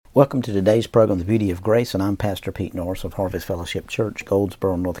Welcome to today's program, The Beauty of Grace, and I'm Pastor Pete Norris of Harvest Fellowship Church,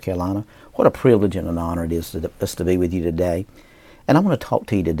 Goldsboro, North Carolina. What a privilege and an honor it is to us to be with you today. And I want to talk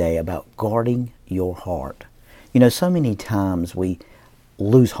to you today about guarding your heart. You know, so many times we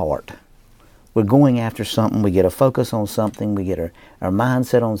lose heart. We're going after something, we get a focus on something, we get our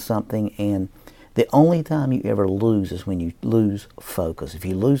mindset on something, and the only time you ever lose is when you lose focus. If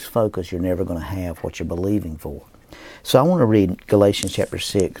you lose focus, you're never going to have what you're believing for. So I want to read Galatians chapter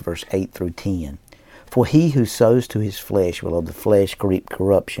 6, verse 8 through 10. For he who sows to his flesh will of the flesh reap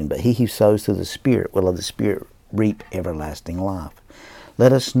corruption, but he who sows to the Spirit will of the Spirit reap everlasting life.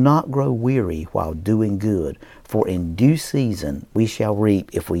 Let us not grow weary while doing good, for in due season we shall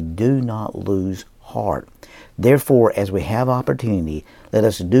reap if we do not lose heart. Therefore, as we have opportunity, let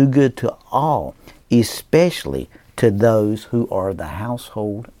us do good to all, especially to those who are the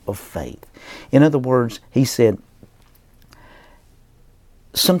household of faith. In other words, he said,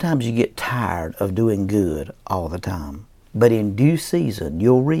 sometimes you get tired of doing good all the time, but in due season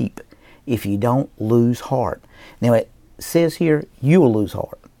you'll reap if you don't lose heart. Now it says here you will lose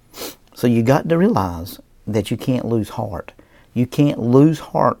heart. So you got to realize that you can't lose heart. You can't lose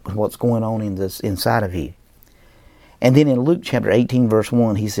heart with what's going on inside of you. And then in Luke chapter 18 verse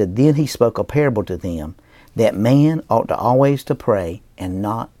 1 he said, then he spoke a parable to them that man ought to always to pray and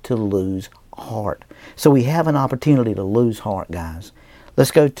not to lose heart. So we have an opportunity to lose heart, guys.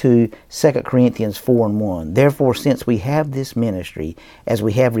 Let's go to 2 Corinthians 4:1. Therefore, since we have this ministry, as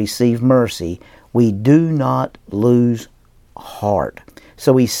we have received mercy, we do not lose heart.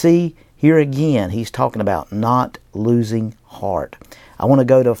 So we see here again, he's talking about not losing heart. I want to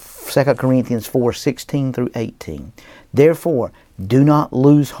go to 2 Corinthians 4:16 through 18. Therefore, do not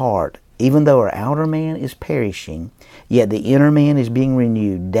lose heart, even though our outer man is perishing, yet the inner man is being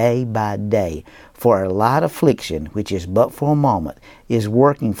renewed day by day. For our light affliction, which is but for a moment, is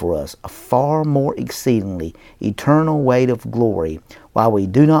working for us a far more exceedingly eternal weight of glory, while we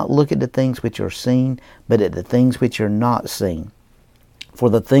do not look at the things which are seen, but at the things which are not seen. For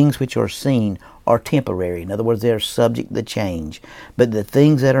the things which are seen are temporary. In other words, they are subject to change. But the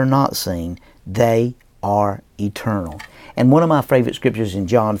things that are not seen, they are eternal. And one of my favorite scriptures in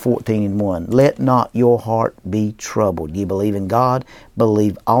John 14:1, let not your heart be troubled. You believe in God,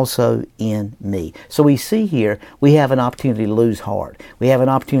 believe also in me. So we see here, we have an opportunity to lose heart. We have an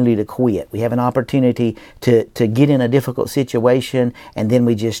opportunity to quit. We have an opportunity to get in a difficult situation, and then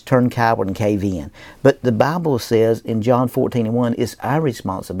we just turn coward and cave in. But the Bible says in John 14:1, it's our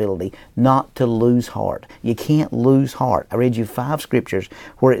responsibility not to lose heart. You can't lose heart. I read you 5 scriptures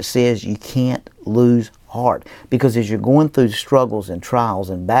where it says you can't lose heart, because as you're going through struggles and trials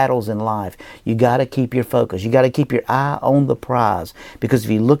and battles in life, you got to keep your focus. You got to keep your eye on the prize, because if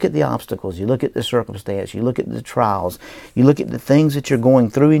you look at the obstacles, you look at the circumstance, you look at the trials, you look at the things that you're going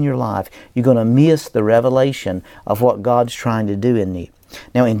through in your life, you're going to miss the revelation of what God's trying to do in you.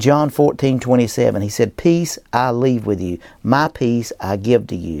 Now in John 14:27, he said, peace I leave with you, my peace I give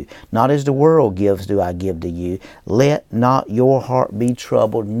to you. Not as the world gives do I give to you. Let not your heart be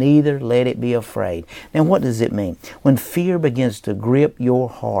troubled, neither let it be afraid. Now what does it mean? When fear begins to grip your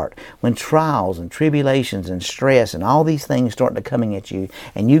heart, when trials and tribulations and stress and all these things start to coming at you,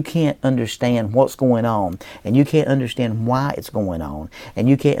 and you can't understand what's going on, and you can't understand why it's going on, and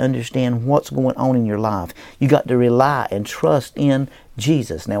you can't understand what's going on in your life, you got to rely and trust in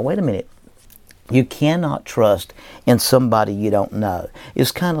Jesus. Now wait a minute. You cannot trust in somebody you don't know.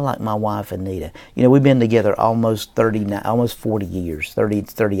 It's kind of like my wife Anita. You know, we've been together almost 40 years.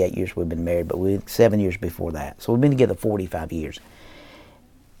 38 years we've been married, but 7 years before that. So we've been together 45 years.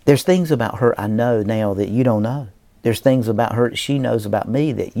 There's things about her I know now that you don't know. There's things about her that she knows about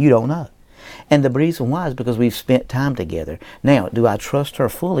me that you don't know. And the reason why is because we've spent time together. Now, do I trust her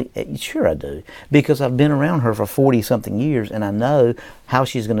fully? Sure I do. Because I've been around her for 40-something years, and I know how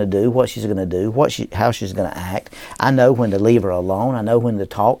she's going to do, what she's going to do, how she's going to act. I know when to leave her alone. I know when to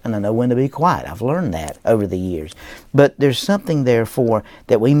talk, and I know when to be quiet. I've learned that over the years. But there's something, therefore,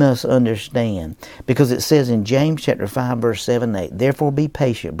 that we must understand. Because it says in James chapter 5, verse 7 and 8, therefore be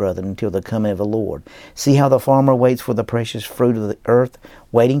patient, brethren, until the coming of the Lord. See how the farmer waits for the precious fruit of the earth,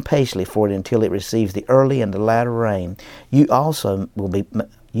 waiting patiently for it until it receives the early and the latter rain. You also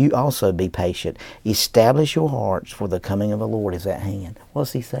be patient. Establish your hearts, for the coming of the Lord is at hand.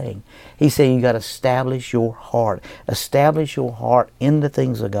 What's he saying? He's saying you got to establish your heart. Establish your heart in the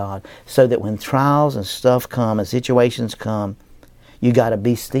things of God, so that when trials and stuff come and situations come, you got to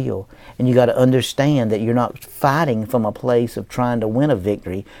be still. And you got to understand that you're not fighting from a place of trying to win a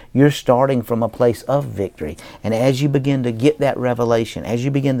victory. You're starting from a place of victory. And as you begin to get that revelation, as you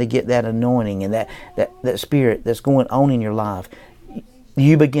begin to get that anointing and that spirit that's going on in your life,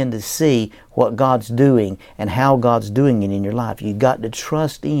 you begin to see what God's doing and how God's doing it in your life. You've got to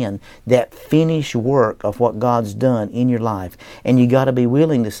trust in that finished work of what God's done in your life. And you got to be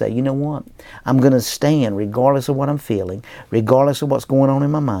willing to say, you know what? I'm going to stand regardless of what I'm feeling, regardless of what's going on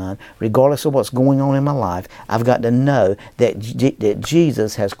in my mind, regardless of what's going on in my life. I've got to know that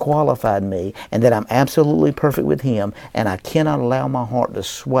Jesus has qualified me and that I'm absolutely perfect with Him, and I cannot allow my heart to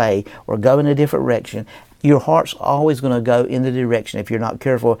sway or go in a different direction. Your heart's always going to go in the direction, if you're not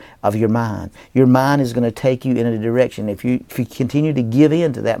careful, of your mind. Your mind is going to take you in a direction. If you continue to give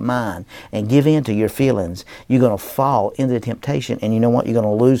in to that mind and give in to your feelings, you're going to fall into temptation, and you know what? You're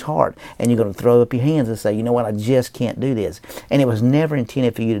going to lose heart, and you're going to throw up your hands and say, you know what? I just can't do this. And it was never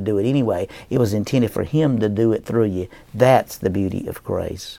intended for you to do it anyway. It was intended for Him to do it through you. That's the beauty of grace.